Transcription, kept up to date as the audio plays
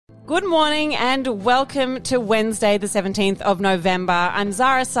Good morning and welcome to Wednesday, the 17th of November. I'm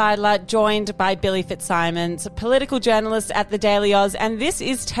Zara Seidler, joined by Billy Fitzsimons, political journalist at the Daily Oz, and this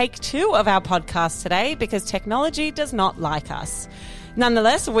is take 2 of our podcast today because technology does not like us.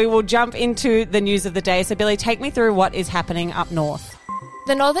 Nonetheless, we will jump into the news of the day. So, Billy, take me through what is happening up north.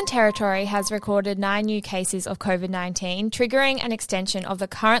 The Northern Territory has recorded 9 new cases of COVID-19, triggering an extension of the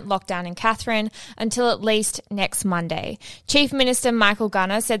current lockdown in Katherine until at least next Monday. Chief Minister Michael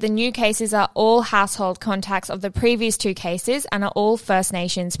Gunner said the new cases are all household contacts of the previous 2 cases and are all First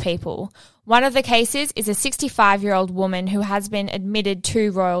Nations people. One of the cases is a 65-year-old woman who has been admitted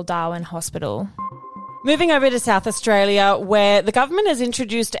to Royal Darwin Hospital. Moving over to South Australia, where the government has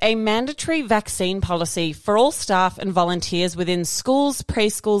introduced a mandatory vaccine policy for all staff and volunteers within schools,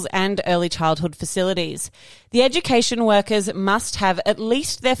 preschools and early childhood facilities. The education workers must have at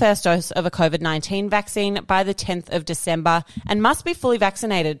least their first dose of a COVID-19 vaccine by the 10th of December and must be fully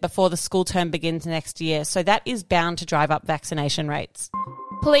vaccinated before the school term begins next year. So that is bound to drive up vaccination rates.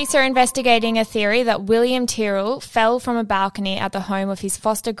 Police are investigating a theory that William Tyrrell fell from a balcony at the home of his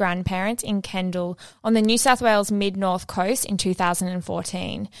foster grandparents in Kendall on the New South Wales mid-north coast in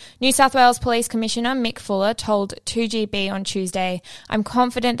 2014. New South Wales Police Commissioner Mick Fuller told 2GB on Tuesday, "I'm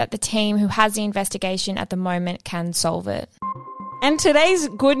confident that the team who has the investigation at the moment can solve it." And today's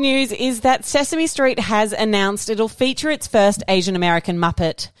good news is that Sesame Street has announced it'll feature its first Asian American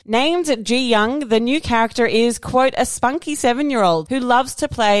Muppet. Named Ji Young, the new character is, quote, a spunky 7-year-old who loves to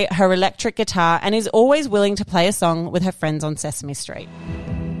play her electric guitar and is always willing to play a song with her friends on Sesame Street.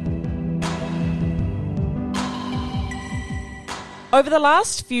 Over the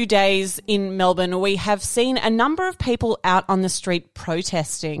last few days in Melbourne, we have seen a number of people out on the street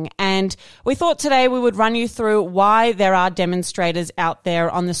protesting, and we thought today we would run you through why there are demonstrators out there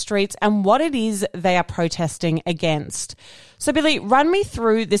on the streets and what it is they are protesting against. So, Billy, run me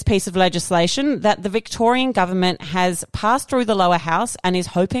through this piece of legislation that the Victorian government has passed through the lower house and is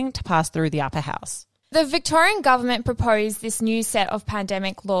hoping to pass through the upper house. The Victorian government proposed this new set of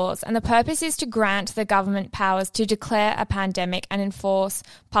pandemic laws, and the purpose is to grant the government powers to declare a pandemic and enforce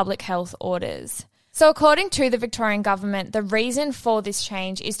public health orders. So according to the Victorian government, the reason for this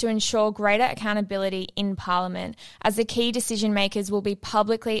change is to ensure greater accountability in Parliament, as the key decision makers will be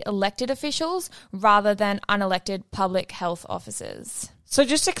publicly elected officials rather than unelected public health officers. So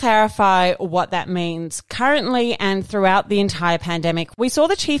just to clarify what that means, currently and throughout the entire pandemic, we saw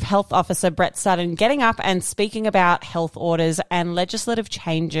the Chief Health Officer, Brett Sutton, getting up and speaking about health orders and legislative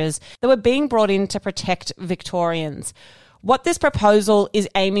changes that were being brought in to protect Victorians. What this proposal is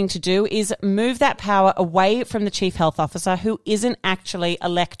aiming to do is move that power away from the Chief Health Officer, who isn't actually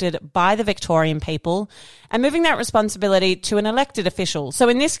elected by the Victorian people, and moving that responsibility to an elected official. So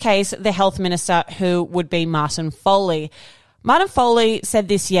in this case, the Health Minister, who would be Martin Foley. Martin Foley said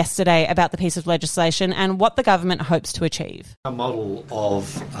this yesterday about the piece of legislation and what the government hopes to achieve. A model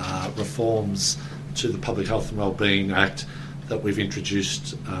of reforms to the Public Health and Wellbeing Act that we've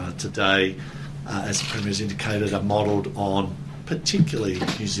introduced today, as the Premier has indicated, are modelled on particularly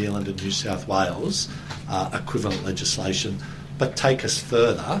New Zealand and New South Wales equivalent legislation, but take us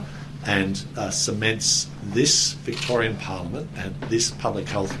further and cements this Victorian Parliament and this public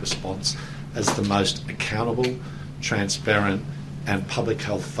health response as the most accountable, transparent and public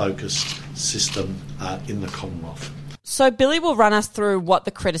health focused system in the Commonwealth. So Billy will run us through what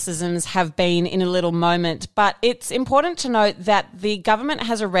the criticisms have been in a little moment, but it's important to note that the government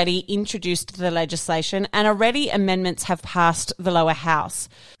has already introduced the legislation and already amendments have passed the lower house.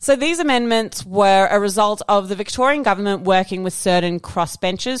 So these amendments were a result of the Victorian government working with certain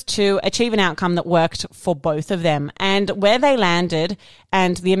crossbenchers to achieve an outcome that worked for both of them. And where they landed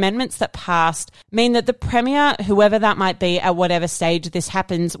and the amendments that passed mean that the Premier, whoever that might be at whatever stage this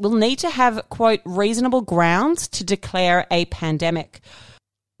happens, will need to have, quote, reasonable grounds to declare a pandemic.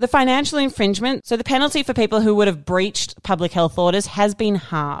 The financial infringement, so the penalty for people who would have breached public health orders, has been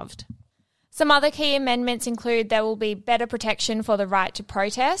halved. Some other key amendments include there will be better protection for the right to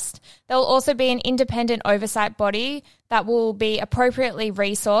protest. There will also be an independent oversight body that will be appropriately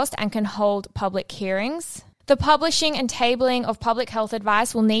resourced and can hold public hearings. The publishing and tabling of public health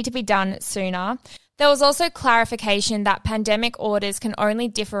advice will need to be done sooner. There was also clarification that pandemic orders can only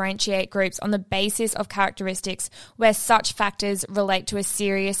differentiate groups on the basis of characteristics where such factors relate to a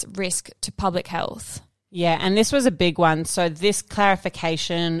serious risk to public health. Yeah, and this was a big one. So this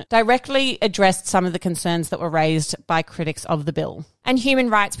clarification directly addressed some of the concerns that were raised by critics of the bill. And human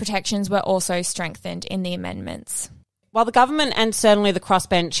rights protections were also strengthened in the amendments. While the government and certainly the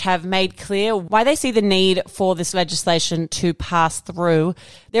crossbench have made clear why they see the need for this legislation to pass through,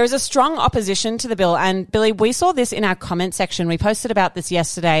 there is a strong opposition to the bill. And Billy, we saw this in our comment section. We posted about this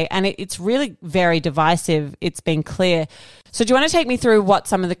yesterday, and it's really very divisive. It's been clear. So do you want to take me through what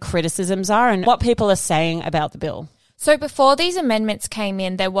some of the criticisms are and what people are saying about the bill? So before these amendments came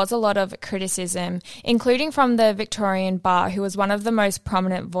in, there was a lot of criticism, including from the Victorian Bar, who was one of the most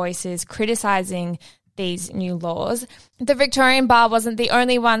prominent voices criticising these new laws. The Victorian Bar wasn't the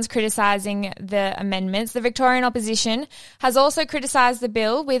only ones criticising the amendments. The Victorian opposition has also criticised the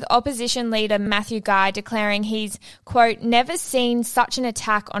bill, with opposition leader Matthew Guy declaring he's, quote, never seen such an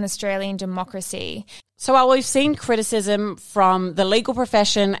attack on Australian democracy. So while we've seen criticism from the legal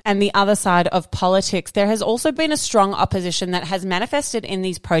profession and the other side of politics, there has also been a strong opposition that has manifested in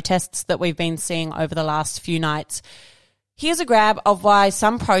these protests that we've been seeing over the last few nights. Here's a grab of why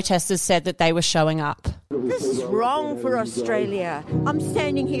some protesters said that they were showing up. This is wrong for Australia. I'm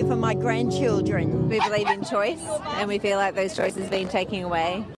standing here for my grandchildren. We believe in choice, and we feel like those choices have been taken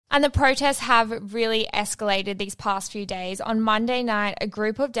away. And the protests have really escalated these past few days. On Monday night, a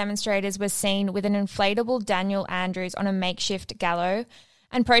group of demonstrators was seen with an inflatable Daniel Andrews on a makeshift gallows,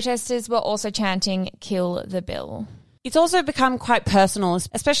 and protesters were also chanting, "Kill the bill." It's also become quite personal,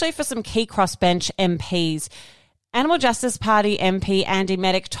 especially for some key crossbench MPs. Animal Justice Party MP Andy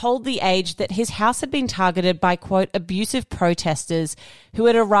Meddick told The Age that his house had been targeted by, quote, abusive protesters who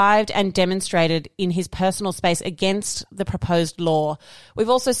had arrived and demonstrated in his personal space against the proposed law. We've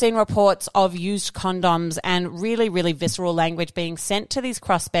also seen reports of used condoms and really, really visceral language being sent to these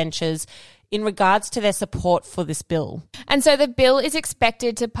crossbenchers in regards to their support for this bill. And so the bill is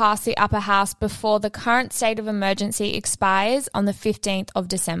expected to pass the upper house before the current state of emergency expires on the 15th of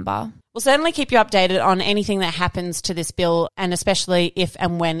December. We'll certainly keep you updated on anything that happens to this bill, and especially if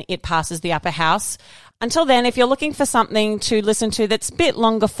and when it passes the upper house. Until then, if you're looking for something to listen to that's a bit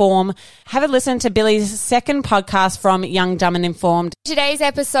longer form, have a listen to Billy's second podcast from Young, Dumb and Informed. Today's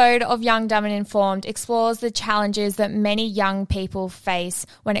episode of Young, Dumb and Informed explores the challenges that many young people face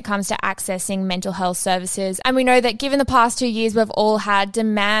when it comes to accessing mental health services. And we know that given the past 2 years we've all had,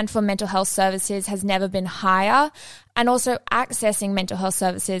 demand for mental health services has never been higher, and also accessing mental health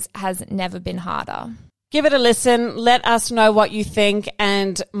services has never been harder. Give it a listen. Let us know what you think.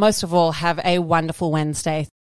 And most of all, have a wonderful Wednesday.